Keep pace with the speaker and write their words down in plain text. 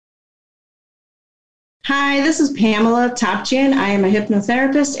Hi, this is Pamela Topchian. I am a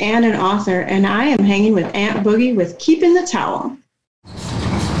hypnotherapist and an author, and I am hanging with Aunt Boogie with Keeping the Towel.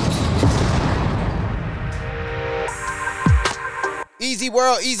 Easy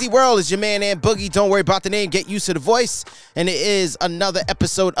world is your man Aunt Boogie. Don't worry about the name, get used to the voice. And it is another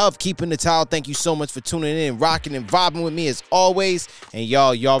episode of Keeping the Towel. Thank you so much for tuning in, rocking and vibing with me as always. And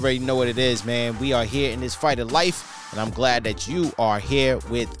y'all already know what it is, man. We are here in this fight of life, and I'm glad that you are here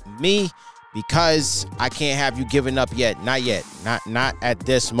with me because I can't have you giving up yet. Not yet. Not at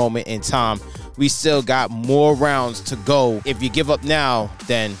this moment in time. We still got more rounds to go. If you give up now,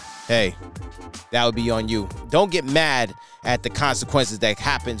 then hey, that would be on you. Don't get mad at the consequences that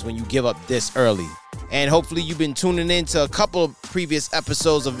happens when you give up this early. And hopefully you've been tuning in to a couple of previous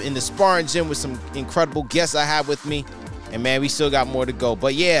episodes of In the Sparring Gym with some incredible guests I have with me. And man, we still got more to go.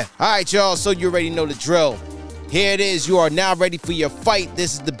 But yeah, all right, y'all, so you already know the drill. Here it is. You are now ready for your fight.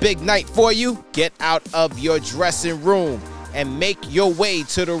 This is the big night for you. Get out of your dressing room and make your way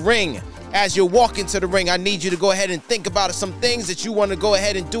to the ring. As you're walking to the ring, I need you to go ahead and think about some things that you want to go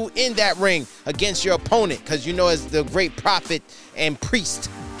ahead and do in that ring against your opponent. Because you know, as the great prophet and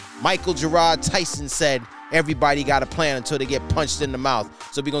priest, Michael Gerard Tyson said, everybody got a plan until they get punched in the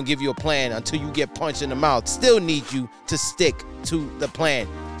mouth. So we're going to give you a plan until you get punched in the mouth. Still need you to stick to the plan.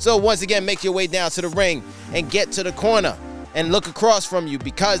 So once again, make your way down to the ring and get to the corner and look across from you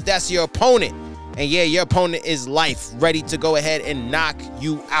because that's your opponent. And yeah, your opponent is life, ready to go ahead and knock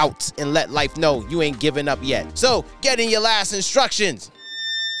you out and let life know you ain't giving up yet. So get in your last instructions.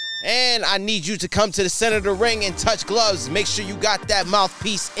 And I need you to come to the center of the ring and touch gloves. Make sure you got that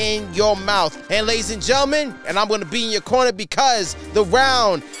mouthpiece in your mouth. And ladies and gentlemen, and I'm going to be in your corner because the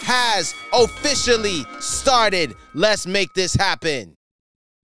round has officially started. Let's make this happen.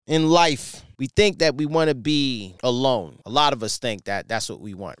 In life, we think that we want to be alone. A lot of us think that that's what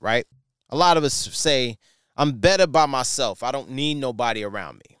we want, right? A lot of us say, I'm better by myself. I don't need nobody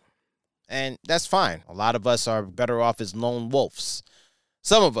around me. And that's fine. A lot of us are better off as lone wolves.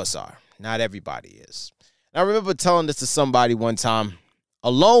 Some of us are. Not everybody is. And I remember telling this to somebody one time.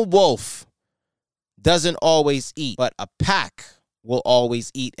 A lone wolf doesn't always eat, but a pack will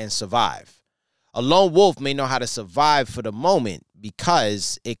always eat and survive. A lone wolf may know how to survive for the moment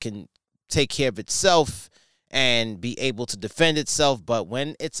because it can take care of itself and be able to defend itself. But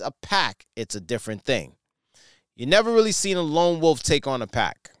when it's a pack, it's a different thing. You never really seen a lone wolf take on a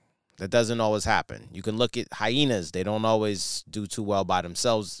pack. That doesn't always happen. You can look at hyenas. They don't always do too well by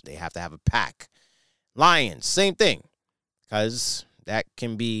themselves. They have to have a pack. Lions, same thing. Because that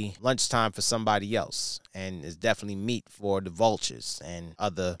can be lunchtime for somebody else. And it's definitely meat for the vultures and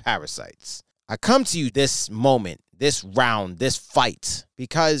other parasites. I come to you this moment, this round, this fight,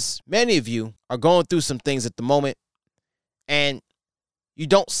 because many of you are going through some things at the moment and you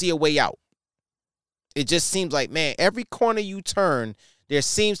don't see a way out. It just seems like, man, every corner you turn, there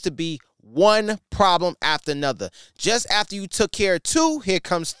seems to be one problem after another. Just after you took care of 2, here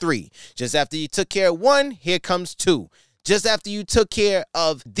comes 3. Just after you took care of 1, here comes 2. Just after you took care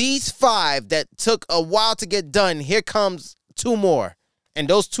of these 5 that took a while to get done, here comes 2 more. And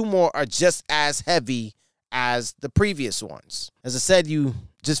those 2 more are just as heavy as the previous ones. As I said, you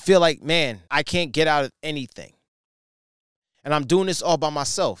just feel like, man, I can't get out of anything. And I'm doing this all by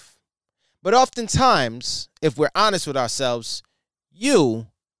myself. But oftentimes, if we're honest with ourselves, you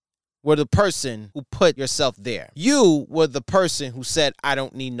were the person who put yourself there. You were the person who said, I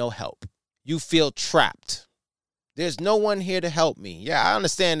don't need no help. You feel trapped. There's no one here to help me. Yeah, I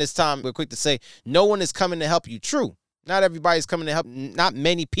understand this time. We're quick to say, no one is coming to help you. True. Not everybody's coming to help. Not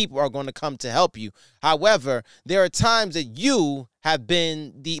many people are going to come to help you. However, there are times that you have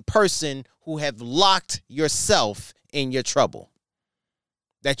been the person who have locked yourself in your trouble.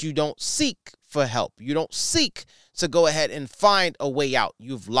 That you don't seek for help. You don't seek to go ahead and find a way out.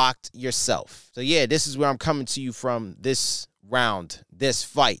 You've locked yourself. So yeah, this is where I'm coming to you from this round, this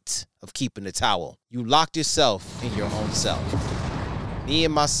fight of keeping the towel. You locked yourself in your own cell. Me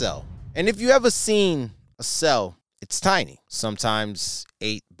and my cell. And if you ever seen a cell, it's tiny. Sometimes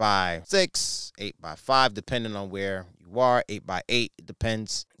 8 by 6, 8 by 5, depending on where you are. 8 by 8, it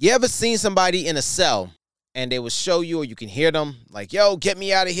depends. You ever seen somebody in a cell and they will show you, or you can hear them like, yo, get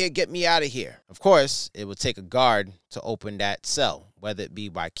me out of here, get me out of here. Of course, it would take a guard to open that cell, whether it be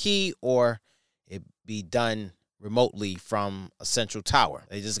by key or it be done remotely from a central tower.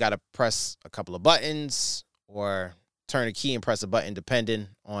 They just got to press a couple of buttons or turn a key and press a button depending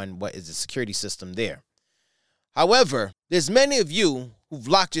on what is the security system there. However, there's many of you who've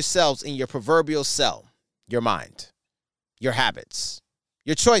locked yourselves in your proverbial cell, your mind, your habits,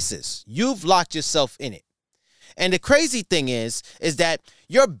 your choices. You've locked yourself in it. And the crazy thing is that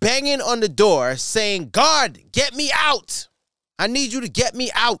You're banging on the door saying, "Guard, get me out. I need you to get me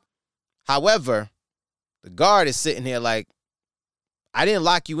out." However, the guard is sitting here like, "I didn't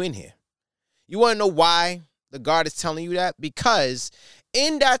lock you in here." You want to know why the guard is telling you that? Because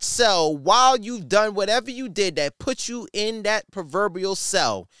in that cell, while you've done whatever you did that put you in that proverbial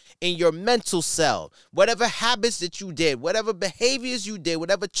cell, in your mental cell, whatever habits that you did, whatever behaviors you did,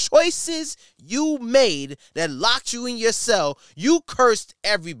 whatever choices you made that locked you in your cell, you cursed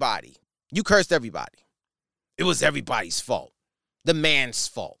everybody. You cursed everybody. It was everybody's fault. The man's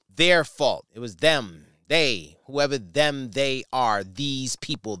fault. Their fault. It was them. They. Whoever them, they are. These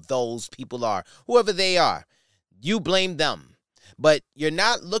people, those people are. Whoever they are. You blame them. But you're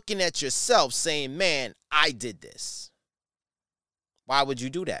not looking at yourself saying, "Man, I did this." Why would you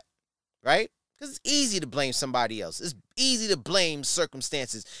do that? Right? Because it's easy to blame somebody else. It's easy to blame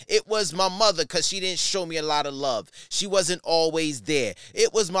circumstances. It was my mother because she didn't show me a lot of love. She wasn't always there.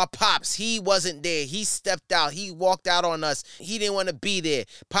 It was my pops. He wasn't there. He stepped out. He walked out on us. He didn't want to be there.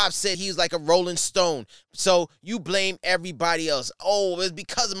 Pops said he was like a rolling stone. So you blame everybody else. Oh, it's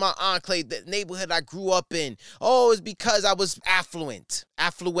because of my enclave, the neighborhood I grew up in. Oh, it's because I was affluent.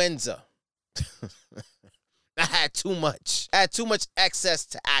 Affluenza. I had too much. I had too much access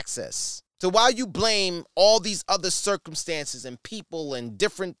to access. So while you blame all these other circumstances and people and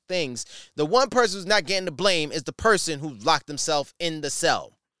different things, the one person who's not getting the blame is the person who locked himself in the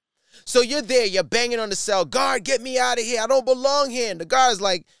cell. So you're there, you're banging on the cell. "Guard, get me out of here. I don't belong here." And the guard's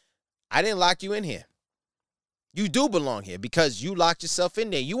like, "I didn't lock you in here. You do belong here because you locked yourself in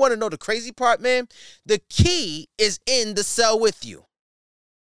there." You want to know the crazy part, man? The key is in the cell with you.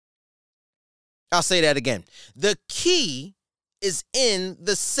 I'll say that again. The key is in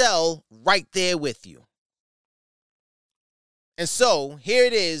the cell right there with you. And so here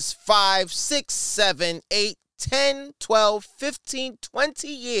it is, 5, 6, 7, 8, 10, 12, 15, 20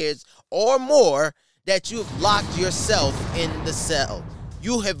 years or more that you have locked yourself in the cell.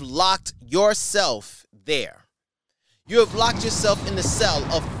 You have locked yourself there. You have locked yourself in the cell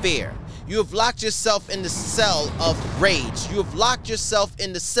of fear. You have locked yourself in the cell of rage. You have locked yourself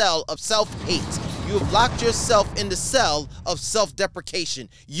in the cell of self-hate. You have locked yourself in the cell of self-deprecation.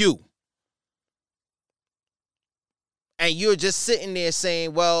 And you're just sitting there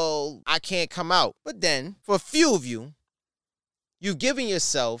saying, "Well, I can't come out." But then, for a few of you, you've given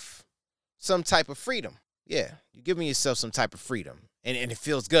yourself some type of freedom. Yeah, you're giving yourself some type of freedom. And it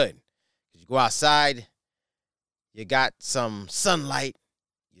feels good. You go outside, you got some sunlight,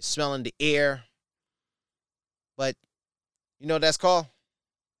 you're smelling the air. But you know what that's called?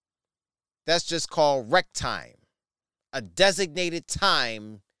 That's just called rec time. A designated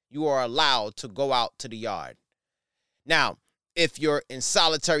time you are allowed to go out to the yard. Now, if you're in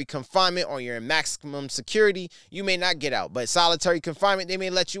solitary confinement or you're in maximum security, you may not get out. But solitary confinement, they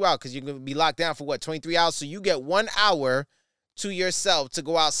may let you out because you're going to be locked down for 23 hours. So you get 1 hour to yourself to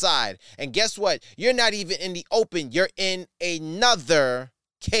go outside. And guess what? You're not even in the open. You're in another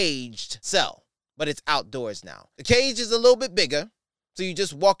caged cell, but it's outdoors now. The cage is a little bit bigger, so you're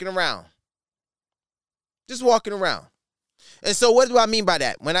just walking around. Just walking around. And so what do I mean by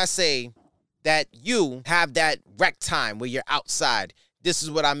that? When I say that you have that rec time where you're outside, this is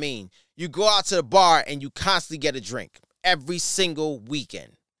what I mean. You go out to the bar and you constantly get a drink every single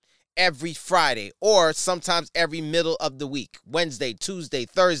weekend, every Friday, or sometimes every middle of the week, Wednesday, Tuesday,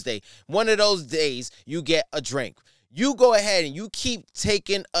 Thursday. One of those days you get a drink. You go ahead and you keep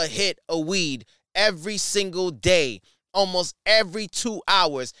taking a hit of weed every single day, almost every 2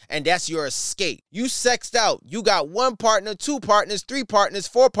 hours, and that's your escape. You sexed out. You got 1 partner, 2 partners, 3 partners,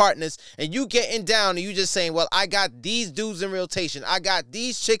 4 partners, and you getting down and you just saying, "Well, I got these dudes in rotation. I got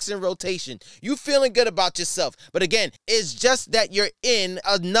these chicks in rotation." You feeling good about yourself. But again, it's just that you're in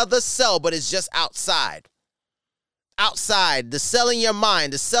another cell, but it's just outside. Outside, the cell in your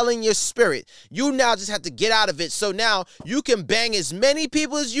mind, the cell in your spirit. You now just have to get out of it. So now you can bang as many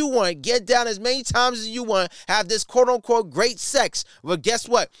people as you want, get down as many times as you want, have this quote unquote great sex. But guess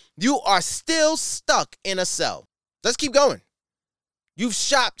what? You are still stuck in a cell. Let's keep going. You've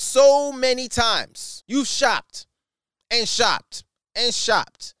shopped so many times. You've shopped and shopped and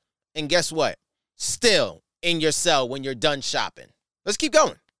shopped. And guess what? Still in your cell when you're done shopping. Let's keep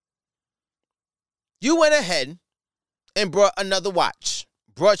going. You went ahead and brought another watch,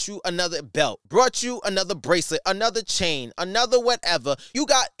 brought you another belt, brought you another bracelet, another chain, another whatever. You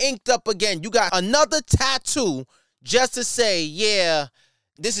got inked up again. You got another tattoo just to say, "Yeah,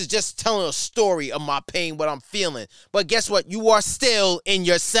 this is just telling a story of my pain, what I'm feeling." But guess what? You are still in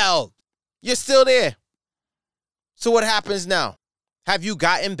your cell. You're still there. So what happens now? Have you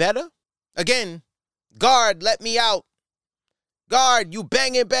gotten better? Again, "Guard, let me out. Guard, you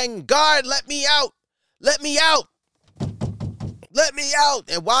banging. Guard, let me out. Let me out. Let me out.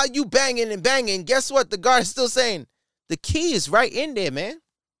 And while you banging, guess what? The guard is still saying, the key is right in there, man.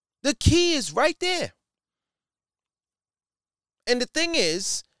 The key is right there. And the thing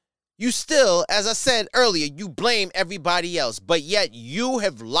is, you still, as I said earlier, you blame everybody else, but yet you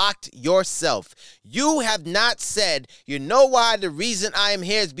have locked yourself. You have not said, you know why the reason I am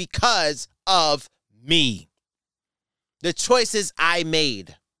here is because of me. The choices I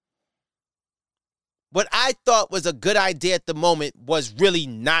made. What I thought was a good idea at the moment was really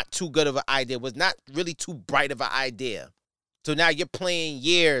not too good of an idea, was not really too bright of an idea. So now you're playing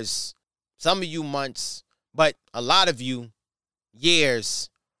years, some of you months, but a lot of you years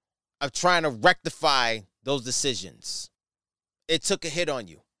of trying to rectify those decisions. It took a hit on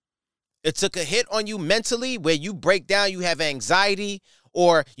you. It took a hit on you mentally where you break down, you have anxiety,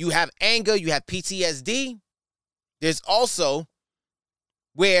 or you have anger, you have PTSD. There's also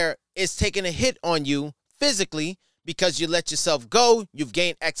where it's taking a hit on you physically because you let yourself go, you've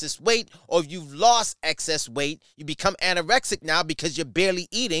gained excess weight, or you've lost excess weight. You become anorexic now because you're barely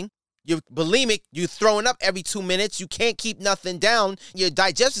eating. You're bulimic, you're throwing up every 2 minutes. You can't keep nothing down. Your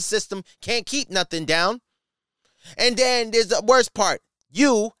digestive system can't keep nothing down. And then there's the worst part.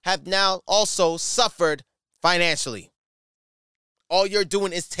 You have now also suffered financially. All you're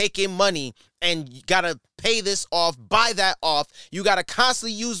doing is taking money and you got to pay this off, buy that off. You got to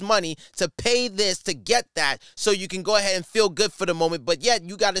constantly use money to pay this, to get that, so you can go ahead and feel good for the moment. But yet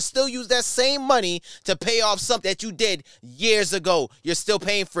you got to still use that same money to pay off something that you did years ago. You're still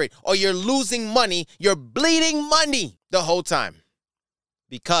paying for it. Or you're losing money. You're bleeding money the whole time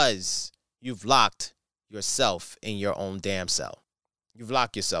because you've locked yourself in your own damn cell. You've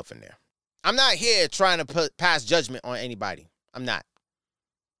locked yourself in there. I'm not here trying to pass judgment on anybody. I'm not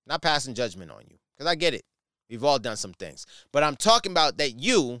passing judgment on you because I get it. We've all done some things. But I'm talking about that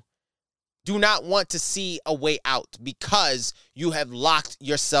you do not want to see a way out because you have locked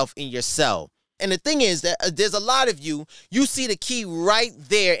yourself in your cell. And the thing is that there's a lot of you see the key right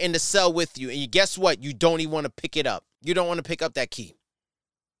there in the cell with you. And you guess what? You don't even want to pick it up. You don't want to pick up that key.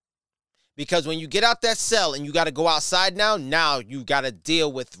 Because when you get out that cell and you got to go outside now you got to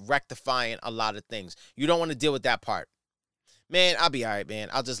deal with rectifying a lot of things. You don't want to deal with that part. Man, I'll be all right, man.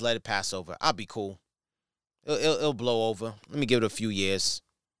 I'll just let it pass over. I'll be cool. It'll blow over. Let me give it a few years.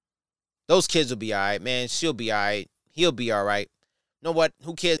 Those kids will be all right, man. She'll be all right. He'll be all right. You know what?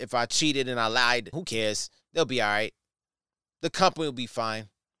 Who cares if I cheated and I lied? Who cares? They'll be all right. The company will be fine.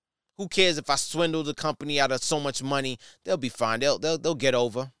 Who cares if I swindled the company out of so much money? They'll be fine. They'll get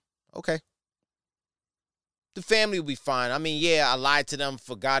over. Okay. The family will be fine. I mean, yeah, I lied to them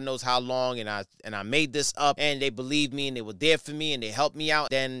for God knows how long, and I made this up, and they believed me, and they were there for me, and they helped me out.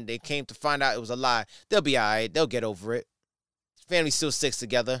 Then they came to find out it was a lie. They'll be all right. They'll get over it. Family still sticks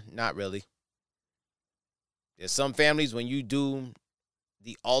together. Not really. There's some families, when you do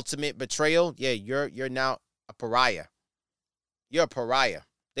the ultimate betrayal, yeah, you're now a pariah. You're a pariah.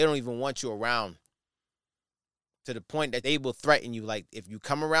 They don't even want you around. To the point that they will threaten you, like, if you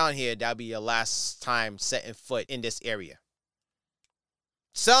come around here, that'll be your last time setting foot in this area.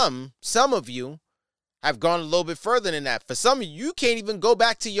 Some of you have gone a little bit further than that. For some of you, you can't even go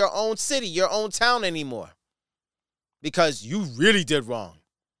back to your own city, your own town anymore. Because you really did wrong.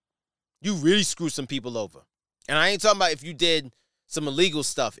 You really screwed some people over. And I ain't talking about if you did some illegal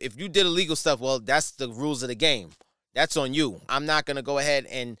stuff. If you did illegal stuff, well, that's the rules of the game. That's on you. I'm not going to go ahead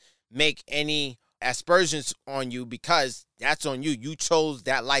and make any aspersions on you because that's on you. You chose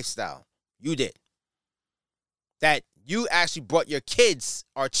that lifestyle. You did. That you actually brought your kids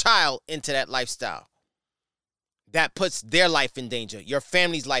or child into that lifestyle. That puts their life in danger, your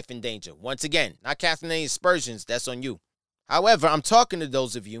family's life in danger. Once again, not casting any aspersions, that's on you. However, I'm talking to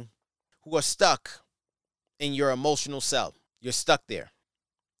those of you who are stuck in your emotional cell. You're stuck there.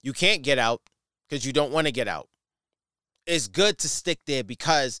 You can't get out because you don't want to get out. It's good to stick there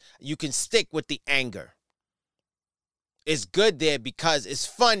because you can stick with the anger. It's good there because it's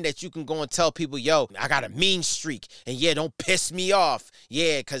fun that you can go and tell people, yo, I got a mean streak. And yeah, don't piss me off.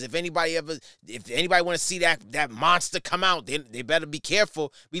 Yeah, because if anybody want to see that monster come out, they better be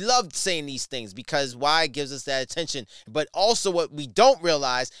careful. We love saying these things because why? It gives us that attention. But also what we don't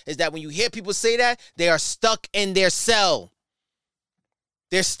realize is that when you hear people say that, they are stuck in their cell.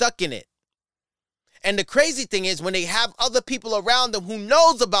 They're stuck in it. And the crazy thing is when they have other people around them who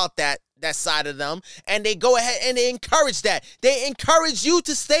knows about that side of them, and they go ahead and they encourage that. They encourage you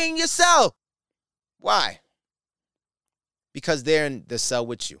to stay in your cell. Why? Because they're in the cell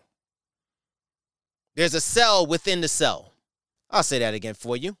with you. There's a cell within the cell. I'll say that again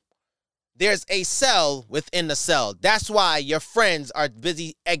for you. there's a cell within the cell. That's why your friends are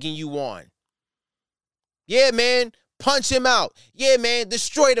busy egging you on. Yeah, man, punch him out. Yeah, man,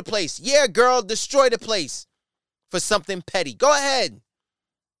 destroy the place. Yeah, girl, destroy the place for something petty. Go ahead.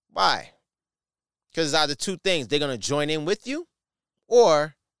 Why? Because it's either two things. They're going to join in with you,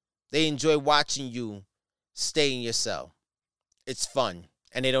 or they enjoy watching you stay in your cell. It's fun,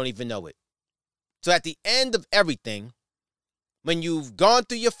 and they don't even know it. So at the end of everything, when you've gone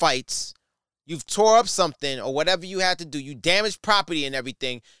through your fights, you've tore up something or whatever you had to do, you damaged property and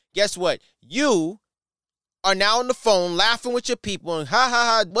everything, guess what? You are now on the phone laughing with your people and ha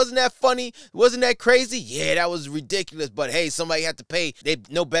ha ha, wasn't that funny? Wasn't that crazy? Yeah, that was ridiculous, but hey, somebody had to pay. They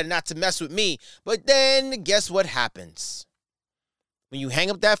know better not to mess with me. But then guess what happens? When you hang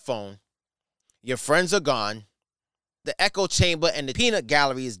up that phone, your friends are gone. The echo chamber and the peanut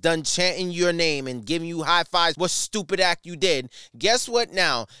gallery is done chanting your name and giving you high fives. What stupid act you did. Guess what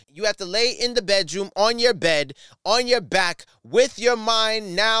now? You have to lay in the bedroom, on your bed, on your back, with your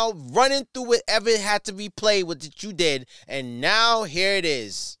mind now running through whatever it had to replay with that you did. And now here it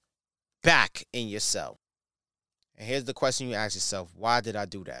is, back in your cell. And here's the question you ask yourself. Why did I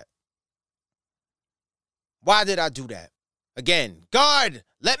do that? Why did I do that? Again, guard,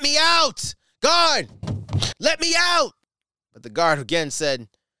 let me out. Guard, let me out. But the guard again said,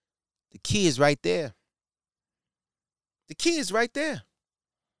 the key is right there. The key is right there.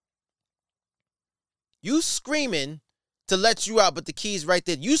 You screaming to let you out, but the key is right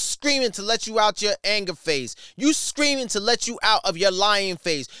there. You screaming to let you out your anger phase. You screaming to let you out of your lying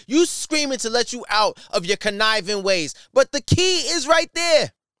phase. You screaming to let you out of your conniving ways. But the key is right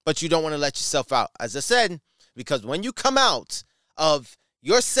there. But you don't want to let yourself out, as I said, because when you come out of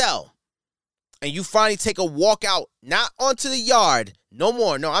your cell, and you finally take a walk out, not onto the yard, no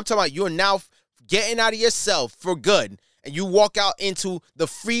more. No, I'm talking about you're now getting out of your cell for good. And you walk out into the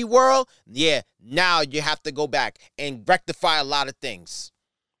free world, yeah, now you have to go back and rectify a lot of things.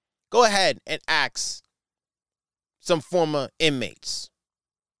 Go ahead and ask some former inmates.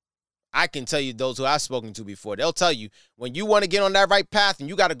 I can tell you those who I've spoken to before. They'll tell you when you want to get on that right path and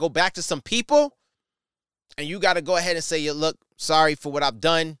you got to go back to some people and you got to go ahead and say, look, sorry for what I've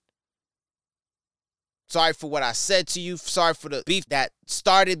done. Sorry for what I said to you. Sorry for the beef that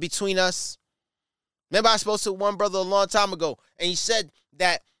started between us. Remember, I spoke to one brother a long time ago, and he said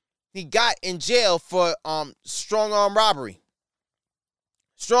that he got in jail for strong arm robbery.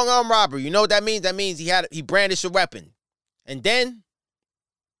 Strong arm robbery. You know what that means? That means he brandished a weapon. And then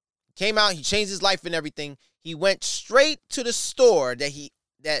came out, he changed his life and everything. He went straight to the store that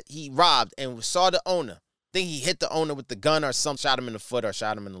he robbed and saw the owner. I think he hit the owner with the gun or something, shot him in the foot or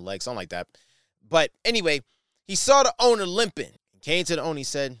shot him in the leg, something like that. But anyway, he saw the owner limping. He came to the owner, he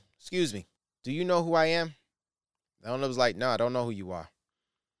said, excuse me, do you know who I am? The owner was like, no, I don't know who you are.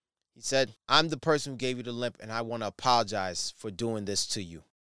 He said, I'm the person who gave you the limp, and I want to apologize for doing this to you.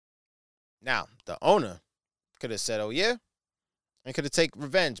 Now, the owner could have said, oh, yeah, and could have taken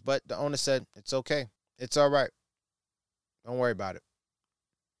revenge, but the owner said, it's okay. It's all right. Don't worry about it.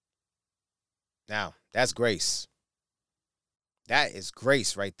 Now, that's grace. That is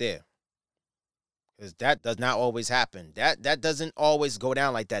grace right there. Because that does not always happen. That doesn't always go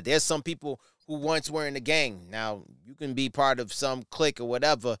down like that. There's some people who once were in the gang. Now, you can be part of some clique or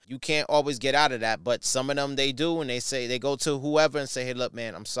whatever. You can't always get out of that. But some of them, they do. And they go to whoever and say, hey, look,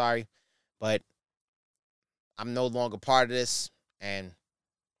 man, I'm sorry. But I'm no longer part of this. And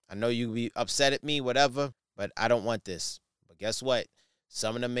I know you be upset at me, whatever. But I don't want this. But guess what?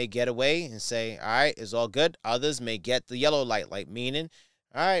 Some of them may get away and say, all right, it's all good. Others may get the yellow light, like meaning,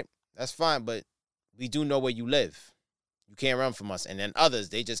 all right, that's fine. But we do know where you live. You can't run from us. And then others,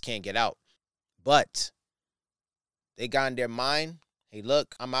 they just can't get out. But they got in their mind, hey,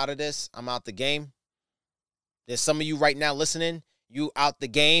 look, I'm out of this. I'm out the game. There's some of you right now listening, you out the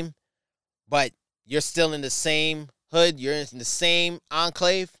game, but you're still in the same hood. You're in the same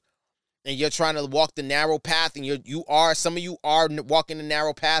enclave, and you're trying to walk the narrow path, and some of you are walking the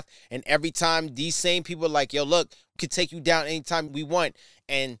narrow path, and every time these same people are like, yo, look, we can take you down anytime we want,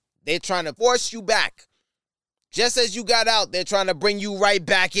 and they're trying to force you back. Just as you got out, they're trying to bring you right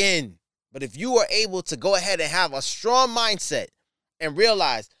back in. But if you are able to go ahead and have a strong mindset and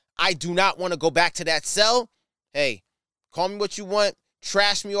realize, I do not want to go back to that cell, hey, call me what you want,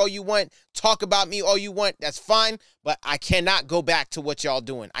 trash me all you want, talk about me all you want, that's fine, but I cannot go back to what y'all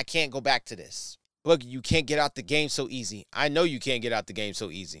doing. I can't go back to this. Boogie, you can't get out the game so easy. I know you can't get out the game so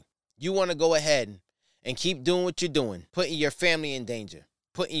easy. You want to go ahead and keep doing what you're doing, putting your family in danger.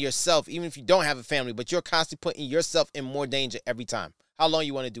 Putting yourself, even if you don't have a family, but you're constantly putting yourself in more danger every time. How long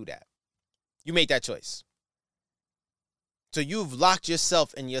you want to do that? You make that choice. So you've locked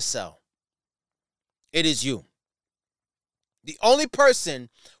yourself in your cell. It is you. The only person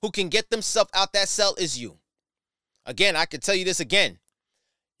who can get themselves out that cell is you. Again, I can tell you this again.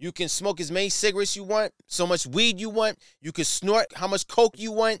 You can smoke as many cigarettes you want, so much weed you want. You can snort how much coke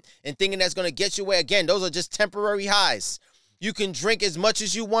you want and thinking that's going to get you away. Again, those are just temporary highs. You can drink as much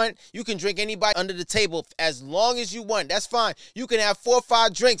as you want. You can drink anybody under the table as long as you want. That's fine. You can have 4 or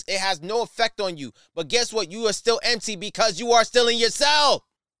 5 drinks. It has no effect on you. But guess what? You are still empty because you are still in your cell.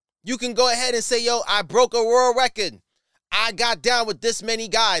 You can go ahead and say, yo, I broke a world record. I got down with this many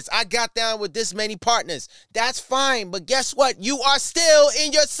guys. I got down with this many partners. That's fine. But guess what? You are still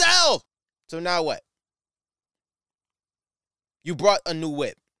in your cell. So now what? You brought a new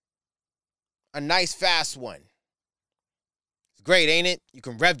whip. A nice fast one. It's great, ain't it? You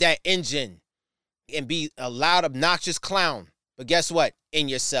can rev that engine and be a loud, obnoxious clown. But guess what? In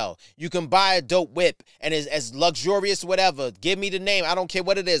your cell. You can buy a dope whip and it's as luxurious, whatever. Give me the name. I don't care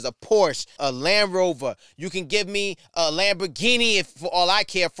what it is. A Porsche, a Land Rover. You can give me a Lamborghini if for all I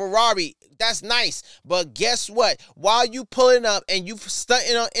care. Ferrari. That's nice. But guess what? While you pulling up and you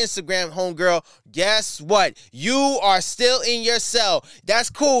stunting on Instagram, homegirl, guess what? You are still in your cell. That's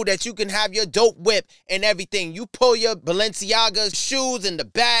cool that you can have your dope whip and everything. You pull your Balenciaga shoes and the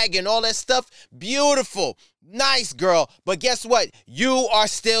bag and all that stuff. Beautiful. Nice, girl. But guess what? You are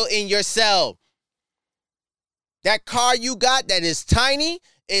still in your cell. That car you got that is tiny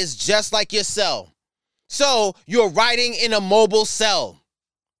is just like your cell. So you're riding in a mobile cell.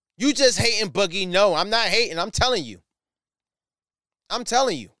 You just hating, Boogie. No, I'm not hating. I'm telling you. I'm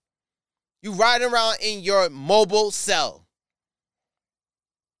telling you. You riding around in your mobile cell.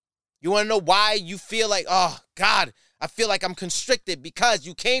 You want to know why you feel like, oh, God, I feel like I'm constricted? Because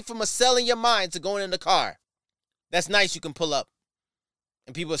you came from a cell in your mind to going in the car. That's nice. You can pull up.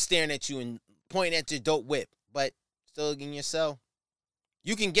 And people are staring at you and pointing at your dope whip. But still in your cell.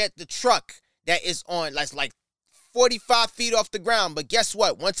 You can get the truck that is on, like 45 feet off the ground. But guess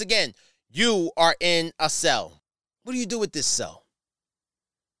what? Once again, you are in a cell. What do you do with this cell?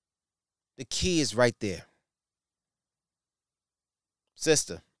 The key is right there.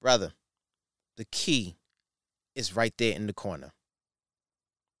 Sister, brother, the key is right there in the corner.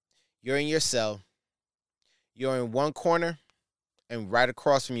 You're in your cell. You're in one corner, and right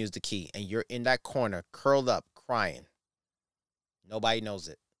across from you is the key. And you're in that corner, curled up, crying. Nobody knows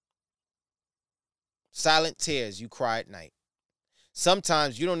it. Silent tears, you cry at night.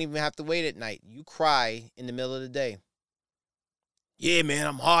 Sometimes you don't even have to wait at night. You cry in the middle of the day. Yeah, man,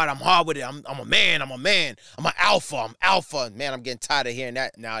 I'm hard with it. I'm a man. I'm an alpha. Man, I'm getting tired of hearing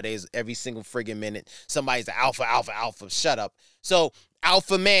that nowadays. Every single friggin' minute, somebody's the alpha. Shut up. So,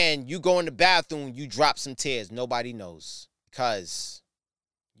 alpha man, you go in the bathroom, you drop some tears. Nobody knows because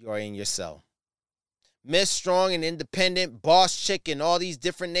you are in your cell. Miss Strong and Independent, Boss Chick, and all these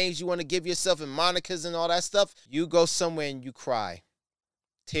different names you want to give yourself and monikers and all that stuff. You go somewhere and you cry.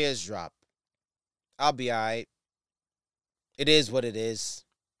 Tears drop. I'll be all right. It is what it is.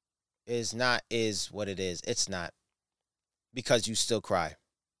 Is not is what it is. It's not. Because you still cry.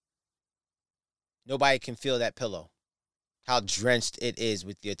 Nobody can feel that pillow. How drenched it is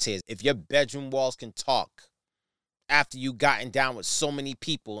with your tears. If your bedroom walls can talk after you gotten down with so many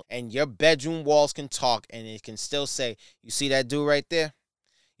people and your bedroom walls can talk and it can still say, you see that dude right there?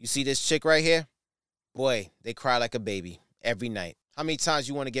 You see this chick right here? Boy, they cry like a baby every night. How many times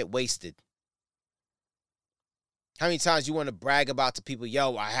you want to get wasted? How many times you want to brag about to people,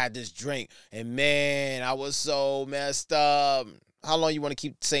 yo, I had this drink, and man, I was so messed up. How long you want to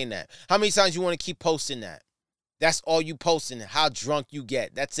keep saying that? How many times you want to keep posting that? That's all you posting, how drunk you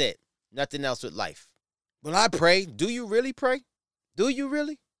get. That's it. Nothing else with life. Well, I pray. Do you really pray? Do you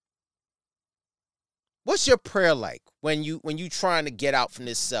really? What's your prayer like when you trying to get out from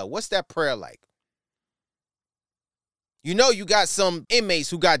this cell? What's that prayer like? You know you got some inmates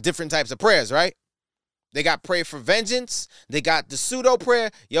who got different types of prayers, right? They got prayer for vengeance. They got the pseudo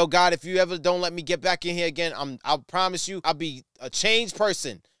prayer. Yo, God, if you ever don't let me get back in here again, I'll promise you I'll be a changed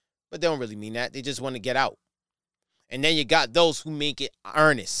person. But they don't really mean that. They just want to get out. And then you got those who make it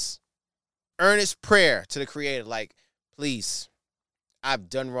earnest. Earnest prayer to the Creator. Like, please, I've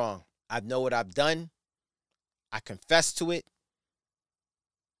done wrong. I know what I've done. I confess to it.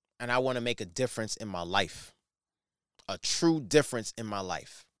 And I want to make a difference in my life. A true difference in my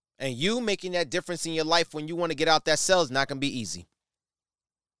life. And you making that difference in your life when you want to get out that cell is not going to be easy.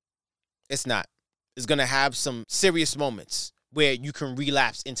 It's not. It's going to have some serious moments where you can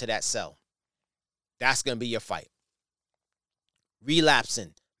relapse into that cell. That's going to be your fight.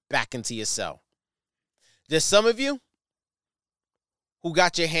 Relapsing back into your cell. There's some of you who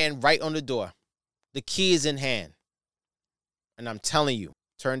got your hand right on the door. The key is in hand. And I'm telling you,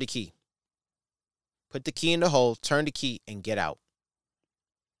 turn the key. Put the key in the hole, turn the key, and get out.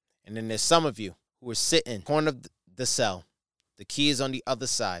 And then there's some of you who are sitting in the corner of the cell. The key is on the other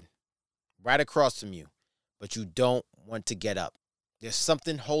side, right across from you, but you don't want to get up. There's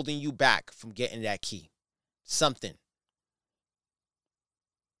something holding you back from getting that key. Something.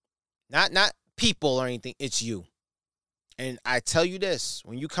 Not people or anything, it's you. And I tell you this,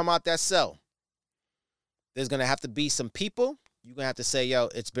 when you come out that cell, there's going to have to be some people. You're going to have to say, yo,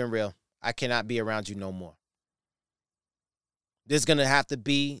 it's been real. I cannot be around you no more. There's going to have to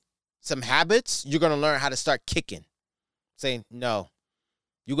be some habits. You're going to learn how to start kicking. Saying, no.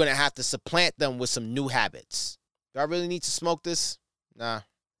 You're going to have to supplant them with some new habits. Do I really need to smoke this? Nah.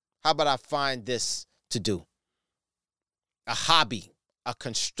 How about I find this to do? A hobby. A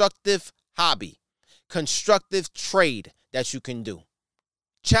constructive hobby. Constructive trade that you can do.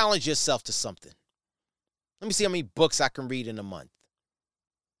 Challenge yourself to something. Let me see how many books I can read in a month.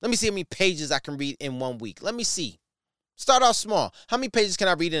 Let me see how many pages I can read in 1 week. Let me see. Start off small. How many pages can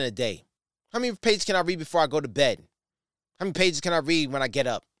I read in a day? How many pages can I read before I go to bed? How many pages can I read when I get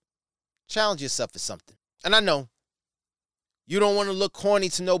up? Challenge yourself for something. And I know you don't want to look corny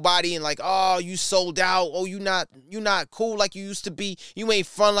to nobody and like, oh, you sold out. Oh, you not cool like you used to be. You ain't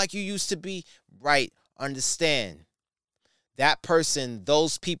fun like you used to be. Right. Understand. That person,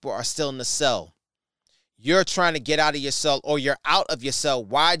 those people are still in the cell. You're trying to get out of your cell or you're out of your cell.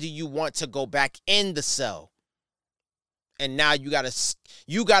 Why do you want to go back in the cell? And now you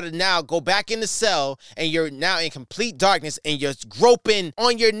gotta now go back in the cell and you're now in complete darkness and you're groping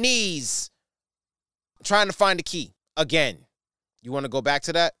on your knees trying to find the key again. You want to go back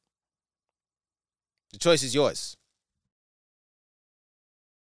to that? The choice is yours.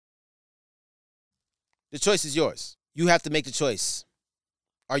 The choice is yours. You have to make the choice.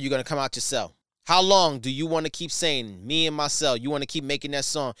 Are you going to come out your cell? How long do you want to keep saying, me and my cell? You want to keep making that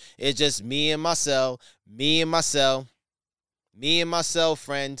song. It's just me and my cell, me and my cell, me and my cell,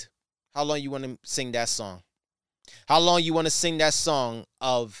 friend. How long you want to sing that song? How long you want to sing that song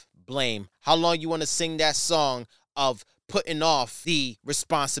of blame? How long you want to sing that song of putting off the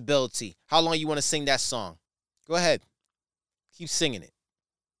responsibility? How long you want to sing that song? Go ahead. Keep singing it.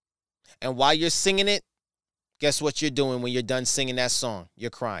 And while you're singing it, guess what you're doing when you're done singing that song?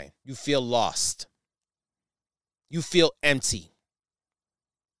 You're crying. You feel lost. You feel empty.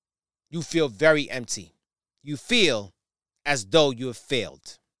 You feel very empty. You feel as though you have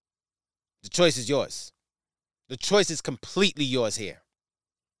failed. The choice is yours. The choice is completely yours here.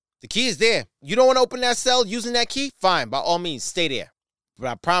 The key is there. You don't want to open that cell using that key? Fine, by all means, stay there. But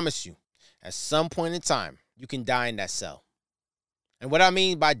I promise you, at some point in time, you can die in that cell. And what I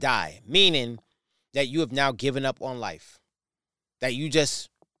mean by die, meaning that you have now given up on life. That you just,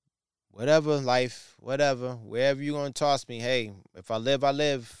 whatever, life, whatever, wherever you're going to toss me, hey, if I live, I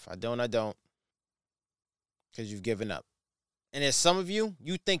live. If I don't, I don't. Because you've given up. And there's some of you,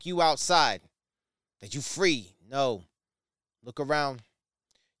 you think you outside, that you free. No. Look around.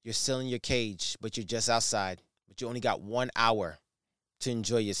 You're still in your cage, but you're just outside. But you only got 1 hour to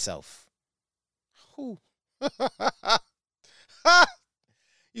enjoy yourself. Whew.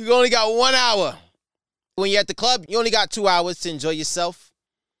 You only got 1 hour. When you're at the club, you only got 2 hours to enjoy yourself.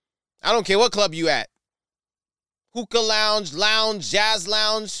 I don't care what club you at. Hookah lounge, jazz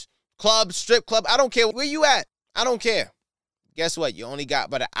lounge, club, strip club. I don't care where you at. I don't care. Guess what? You only got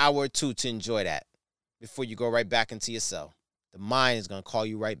about an hour or two to enjoy that before you go right back into your cell. The mind is going to call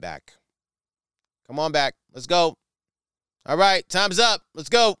you right back. Come on back. Let's go. All right, time's up. Let's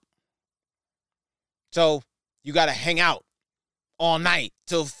go. So you got to hang out all night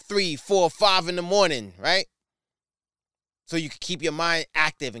till 3, 4, 5 in the morning, right? So you can keep your mind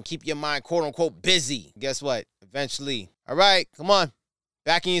active and keep your mind, quote unquote, busy. Guess what? Eventually. All right, come on.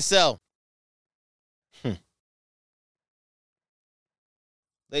 Back in your cell.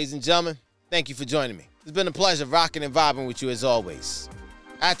 Ladies and gentlemen, thank you for joining me. It's been a pleasure rocking and vibing with you as always.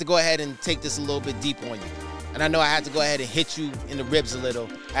 I had to go ahead and take this a little bit deep on you. And I know I had to go ahead and hit you in the ribs a little.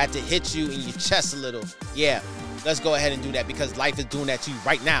 I had to hit you in your chest a little. Yeah, let's go ahead and do that because life is doing that to you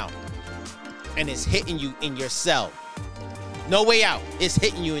right now. And it's hitting you in your cell. No way out. It's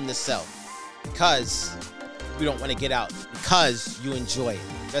hitting you in the cell. Because you don't want to get out. Because you enjoy it.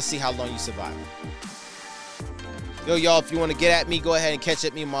 Let's see how long you survive. Yo, y'all, if you want to get at me, go ahead and catch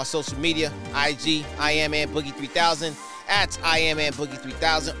at me on my social media. IG, I am AntBoogie3000. At I am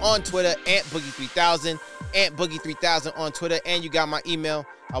AntBoogie3000 on Twitter. AntBoogie3000. AntBoogie3000 on Twitter. And you got my email.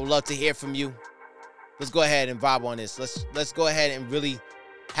 I would love to hear from you. Let's go ahead and vibe on this. Let's go ahead and really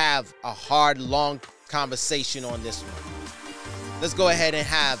have a hard, long conversation on this one. Let's go ahead and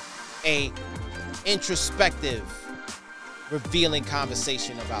have a introspective, revealing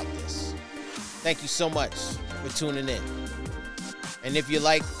conversation about this. Thank you so much for tuning in. And if you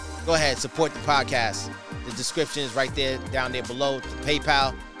like, go ahead, support the podcast. The description is right there, down there below, the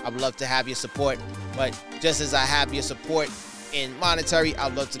PayPal. I would love to have your support. But just as I have your support in monetary,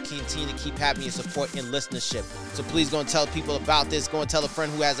 I'd love to continue to keep having your support in listenership. So please go and tell people about this. Go and tell a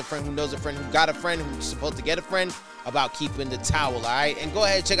friend who has a friend who knows a friend who got a friend who's supposed to get a friend about keeping the towel, all right? And go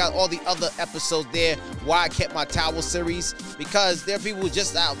ahead and check out all the other episodes there, Why I Kept My Towel series, because there are people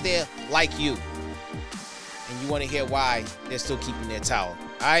just out there like you. And you want to hear why they're still keeping their towel,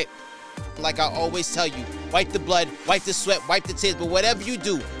 all right? Like I always tell you, wipe the blood, wipe the sweat, wipe the tears, but whatever you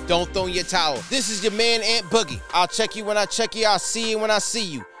do, don't throw in your towel. This is your man, Ant Boogie. I'll check you when I check you. I'll see you when I see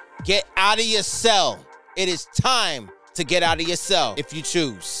you. Get out of your cell. It is time to get out of your cell if you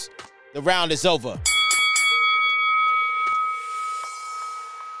choose. The round is over.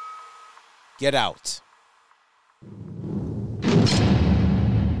 Get out.